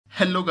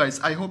Hello guys,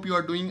 I hope you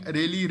are doing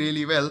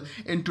really well.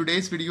 In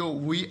today's video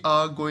we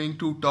are going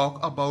to talk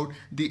about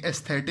the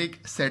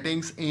aesthetic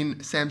settings in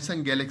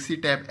Samsung Galaxy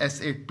Tab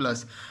S8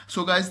 Plus.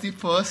 So guys, the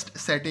first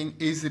setting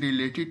is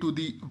related to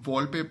the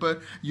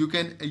wallpaper. You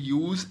can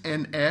use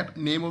an app.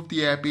 Name of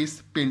the app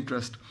is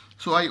Pinterest.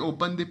 So I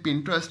open the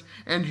Pinterest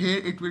and here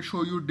it will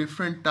show you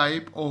different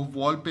type of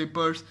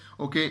wallpapers.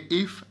 Okay,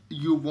 if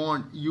you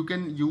want, you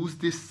can use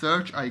this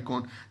search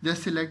icon.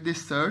 Just select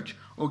this search.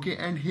 Okay,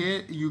 and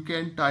here you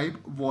can type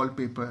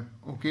wallpaper.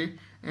 Okay,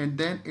 and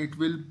then it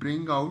will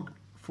bring out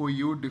for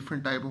you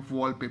different type of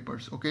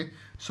wallpapers. Okay,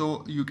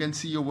 so you can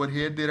see over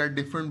here there are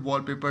different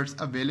wallpapers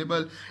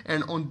available,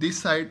 and on this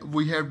side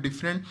we have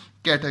different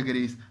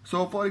categories.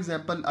 So for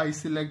example, I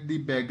select the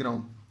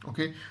background.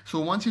 Okay,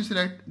 so once you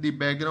select the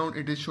background,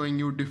 it is showing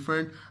you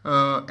different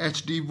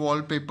HD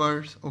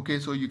wallpapers. Okay,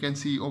 so you can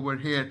see over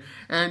here,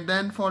 and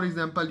then for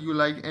example you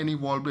like any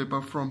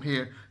wallpaper from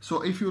here.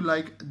 So if you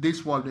like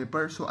this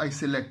wallpaper, so I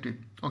select it.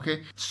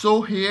 Okay,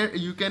 so here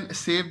you can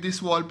save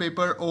this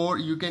wallpaper or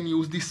you can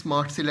use the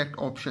smart select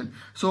option.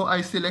 So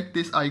I select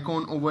this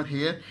icon over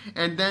here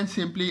and then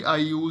simply I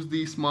use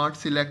the smart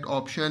select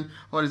option.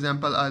 For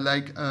example, I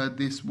like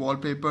this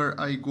wallpaper.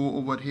 I go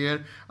over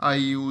here, I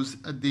use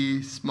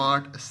the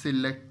smart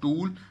select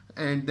tool,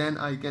 and then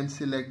I can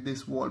select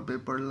this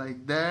wallpaper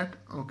like that.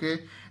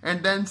 Okay,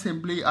 and then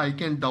simply I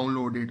can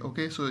download it.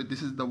 Okay, so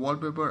this is the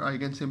wallpaper. I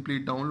can simply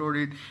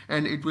download it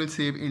and it will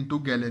save into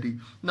gallery.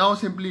 Now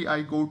simply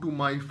I go to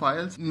my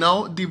files.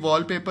 Now the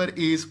wallpaper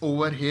is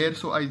over here,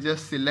 so I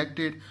just select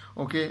it.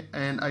 Okay,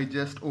 and I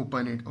just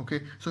open it.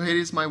 Okay, so here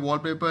is my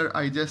wallpaper.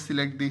 I just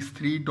select these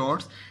three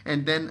dots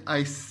and then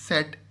I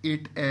set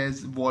it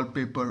as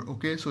wallpaper.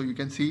 Okay, so you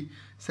can see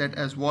set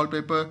as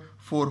wallpaper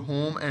for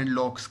home and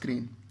lock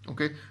screen.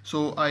 Okay,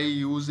 so I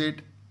use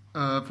it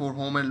for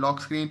home and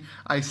lock screen.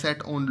 I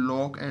set on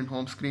lock and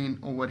home screen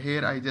over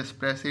here. I just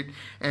press it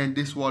and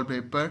this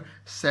wallpaper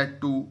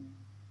set to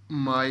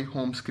my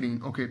home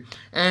screen. Okay,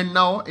 and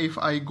now if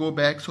I go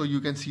back, so you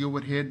can see over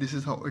here this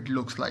is how it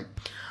looks like.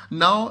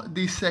 Now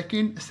the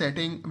second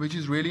setting, which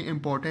is really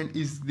important,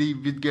 is the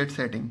widget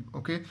setting.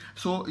 Okay,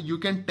 so you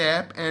can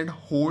tap and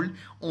hold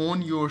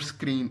on your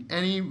screen,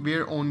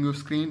 anywhere on your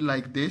screen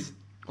like this.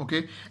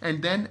 Okay,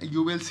 and then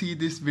you will see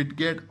this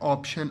widget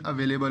option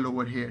available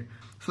over here.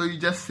 So you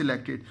just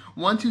select it.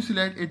 Once you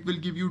select, it will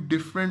give you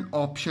different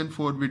option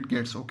for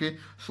widgets. Okay,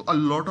 so a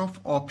lot of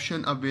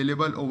option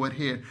available over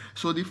here.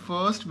 So the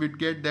first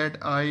widget that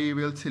I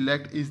will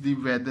select is the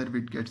weather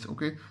widgets.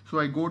 Okay, so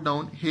I go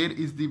down, here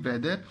is the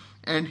weather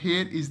and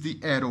here is the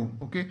arrow.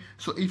 Okay,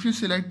 so if you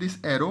select this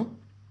arrow,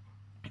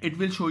 it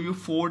will show you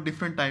 4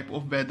 different type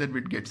of weather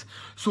widgets.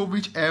 So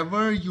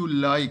whichever you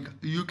like,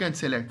 you can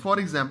select. For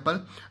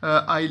example,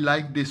 I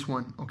like this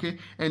one. Okay,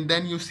 and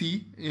then you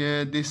see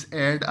this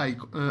add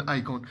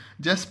icon.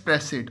 Just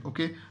press it.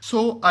 Okay,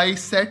 so I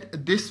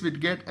set this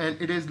widget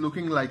and it is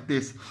looking like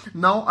this.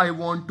 Now I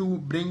want to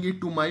bring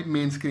it to my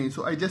main screen,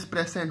 so I just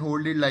press and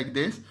hold it like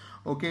this.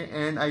 Okay,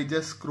 and I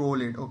just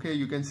scroll it. Okay,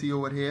 you can see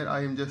over here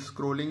I am just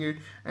scrolling it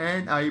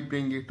and I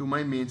bring it to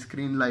my main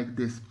screen like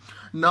this.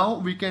 Now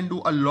we can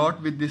do a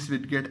lot with this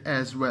widget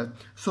as well.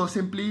 So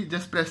simply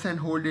just press and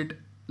hold it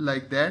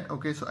like that.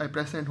 Okay, so I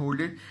press and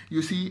hold it.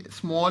 You see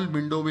small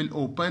window will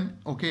open.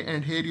 Okay,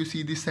 and here you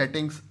see the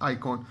settings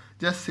icon.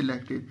 Just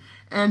select it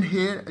and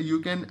here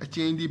you can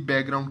change the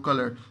background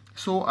color.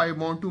 So I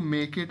want to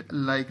make it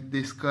like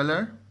this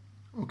color.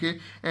 Okay,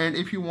 and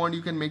if you want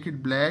you can make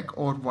it black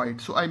or white.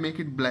 So I make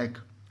it black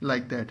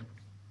like that.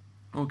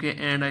 Okay,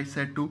 and I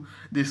set to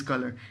this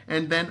color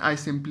and then I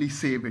simply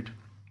save it.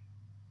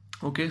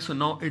 Okay, so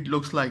now it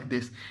looks like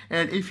this,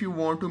 and if you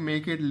want to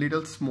make it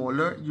little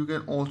smaller, you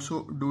can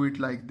also do it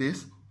like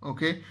this.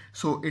 Okay,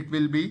 so it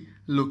will be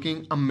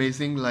looking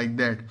amazing like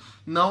that.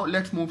 Now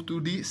let's move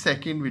to the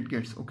second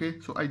widgets. Okay,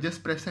 so I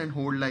just press and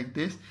hold like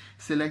this,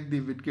 select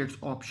the widgets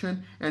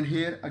option, and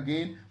here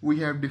again we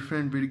have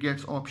different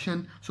widgets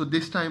option. So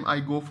this time I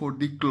go for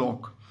the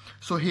clock.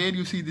 So here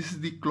you see this is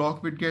the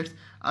clock widgets.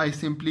 I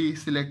simply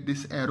select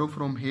this arrow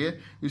from here.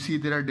 You see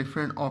there are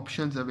different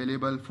options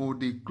available for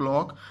the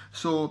clock.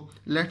 So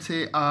let's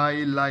say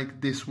I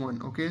like this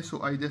one. Okay,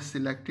 so I just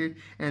select it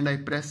and I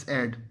press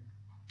add.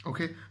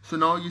 Okay, so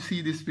now you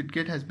see this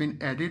widget has been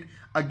added.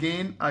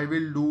 Again I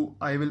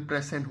will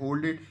press and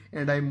hold it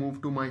and I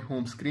move to my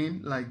home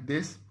screen like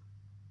this.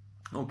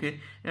 Okay,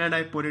 and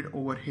I put it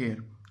over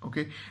here.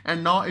 Okay,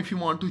 and now if you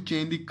want to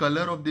change the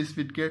color of this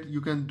widget,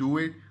 you can do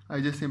it. I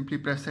just simply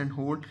press and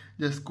hold,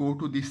 just go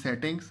to the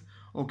settings.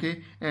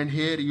 Okay, and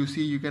here you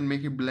see you can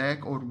make it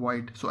black or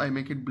white. So I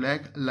make it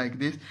black like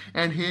this,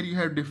 and here you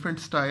have different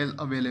style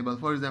available.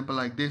 For example,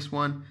 like this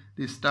one,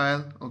 this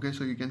style. Okay,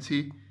 so you can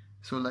see,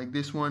 so like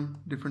this one,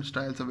 different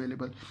styles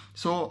available.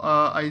 So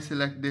I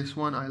select this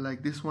one, I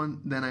like this one,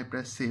 then I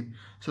press save.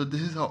 So this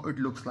is how it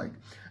looks like.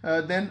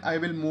 Then I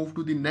will move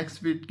to the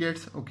next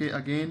widgets. Okay,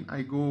 again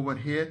I go over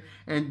here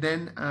and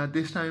then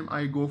this time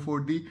I go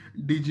for the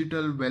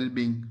digital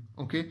well-being.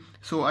 Okay,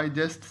 so I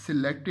just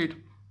select it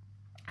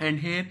and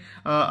here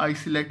I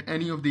select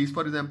any of these.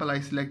 For example,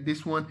 I select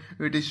this one,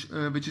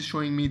 which is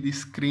showing me the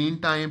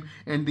screen time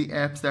and the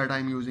apps that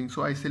I'm using.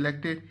 So I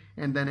select it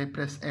and then I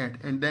press add,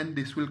 and then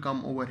this will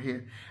come over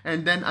here,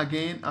 and then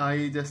again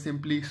I just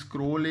simply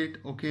scroll it,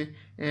 okay,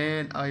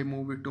 and I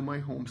move it to my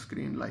home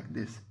screen like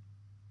this.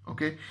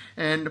 Okay,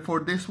 and for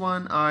this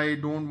one I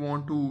don't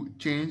want to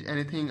change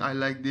anything. I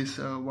like this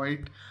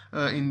white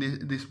in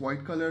this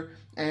white color.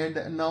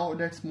 And now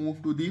let's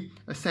move to the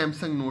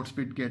Samsung Notes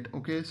widget,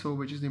 okay, so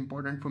which is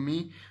important for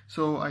me.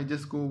 So I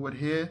just go over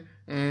here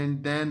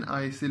and then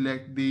I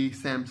select the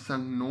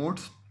Samsung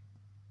Notes.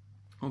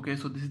 Okay,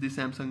 so this is the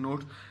Samsung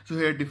Notes. So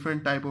here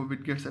different type of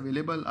widgets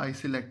available. I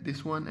select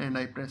this one and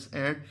I press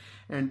add,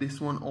 and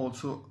this one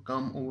also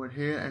come over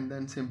here, and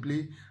then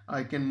simply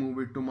I can move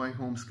it to my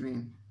home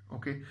screen.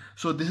 Okay,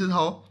 so this is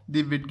how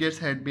the widgets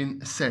had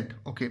been set.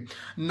 Okay,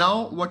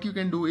 now what you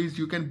can do is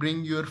you can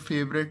bring your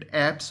favorite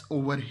apps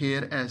over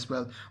here as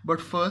well, but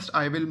first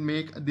I will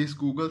make this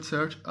Google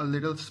search a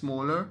little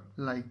smaller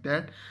like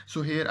that.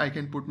 So here I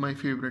can put my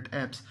favorite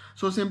apps.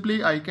 So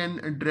simply I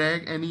can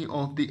drag any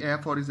of the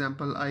app. For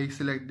example, I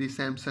select the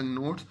Samsung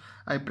Notes,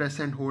 I press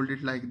and hold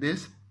it like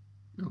this.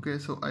 Okay,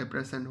 so I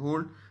press and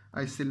hold,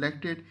 I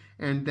select it,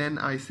 and then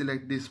I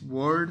select this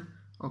Word.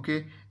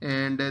 Okay,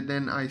 and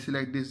then I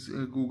select this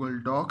Google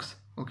Docs.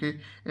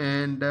 Okay,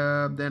 and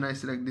then I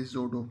select this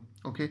Zodo.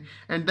 Okay,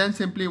 and then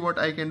simply what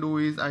I can do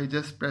is I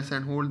just press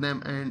and hold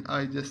them, and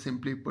I just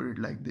simply put it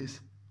like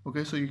this.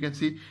 Okay, so you can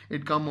see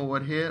it come over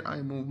here.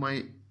 I move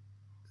my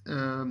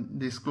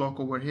this clock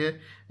over here,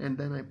 and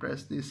then I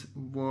press this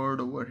Word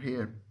over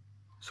here.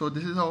 So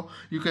this is how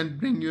you can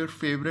bring your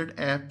favorite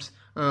apps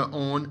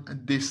on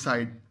this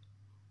side.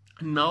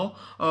 Now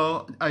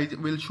I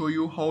will show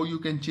you how you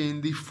can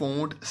change the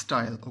font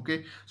style.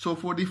 Okay, so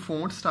for the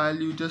font style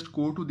you just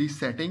go to the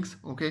settings.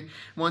 Okay,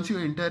 once you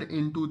enter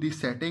into the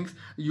settings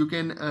you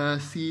can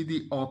see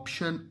the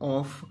option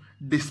of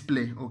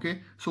display.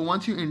 Okay, so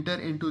once you enter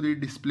into the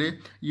display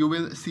you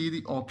will see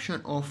the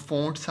option of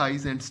font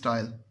size and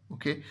style.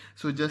 Okay,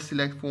 so just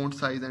select font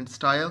size and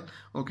style.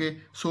 Okay,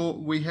 so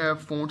we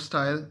have font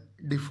style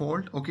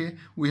default. Okay,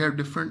 we have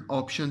different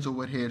options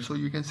over here, so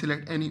you can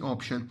select any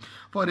option.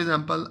 For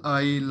example,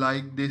 I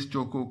like this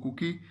Choco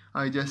Cookie.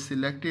 I just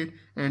select it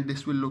and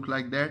this will look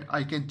like that.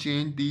 I can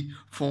change the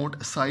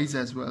font size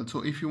as well.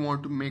 So if you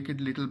want to make it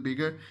little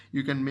bigger,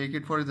 you can make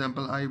it. For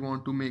example, I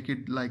want to make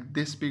it like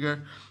this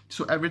bigger.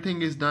 So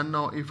everything is done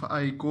now. If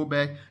I go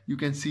back, you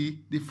can see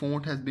the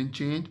font has been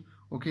changed.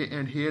 Okay,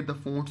 and here the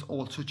fonts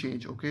also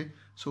change. Okay,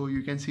 so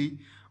you can see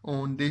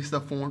on this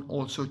the font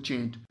also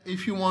changed.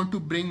 If you want to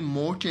bring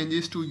more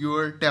changes to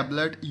your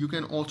tablet, you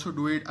can also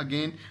do it.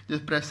 Again,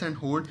 just press and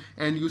hold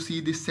and you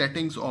see the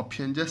settings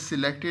option, just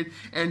select it,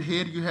 and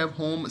here you have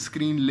home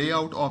screen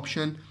layout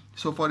option.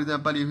 So for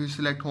example, if you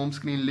select home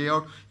screen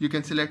layout, you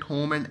can select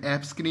home and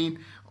app screen.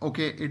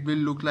 Okay, it will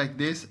look like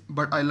this,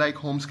 but I like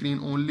home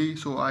screen only,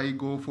 so I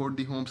go for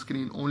the home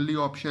screen only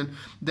option.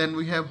 Then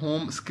we have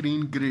home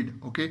screen grid.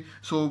 Okay,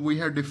 so we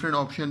have different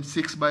options: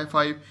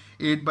 6x5,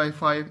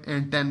 8x5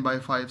 and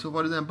 10x5. So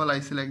for example, I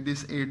select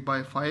this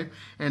 8x5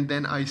 and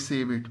then I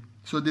save it.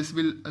 So this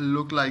will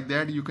look like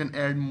that. You can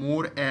add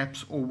more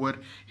apps over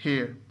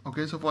here.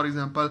 Okay, so for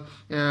example,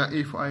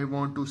 if I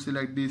want to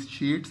select these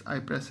sheets, I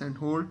press and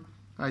hold,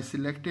 I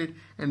select it,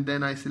 and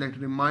then I select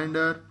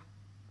reminder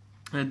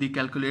and the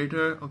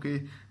calculator.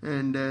 Okay,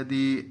 and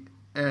the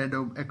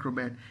Adobe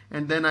Acrobat,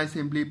 and then I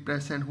simply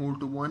press and hold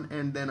to one,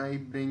 and then I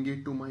bring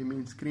it to my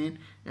main screen,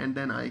 and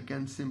then I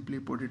can simply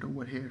put it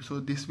over here.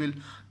 So this will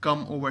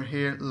come over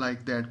here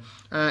like that.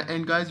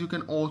 And guys, you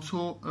can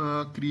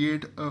also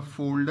create a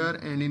folder,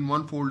 and in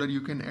one folder you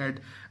can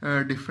add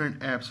different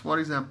apps. For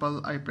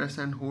example, I press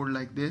and hold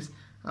like this,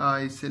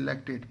 I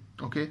select it.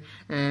 Okay,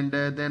 and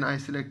then I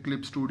select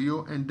Clip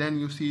Studio, and then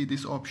you see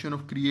this option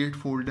of create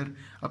folder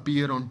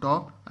appear on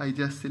top. I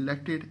just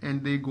select it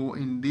and they go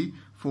in the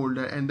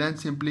folder, and then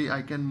simply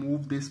I can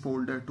move this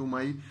folder to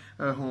my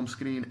home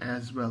screen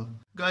as well.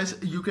 Guys,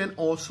 you can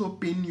also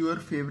pin your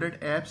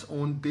favorite apps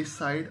on this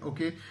side.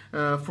 Okay,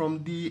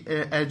 from the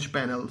edge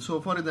panel.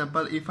 So for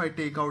example, if I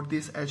take out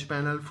this edge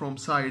panel from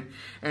side,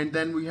 and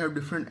then we have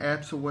different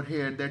apps over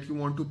here that you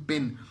want to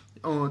pin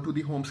to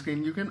the home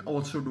screen, you can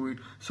also do it.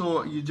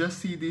 So you just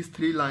see these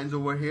three lines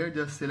over here,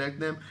 just select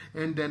them,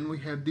 and then we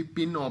have the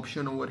pin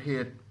option over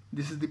here.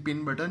 This is the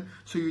pin button,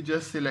 so you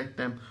just select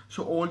them,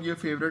 so all your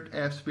favorite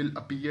apps will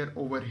appear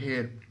over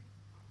here.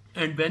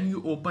 And when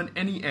you open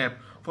any app,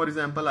 for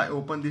example, I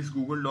open this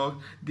Google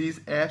Docs, these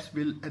apps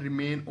will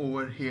remain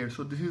over here.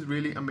 So this is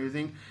really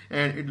amazing,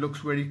 and it looks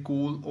very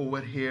cool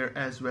over here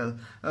as well.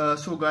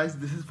 So guys,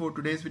 this is for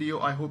today's video.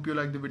 I hope you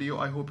like the video.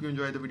 I hope you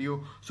enjoyed the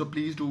video. So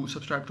please do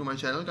subscribe to my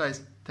channel,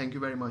 guys. Thank you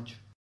very much.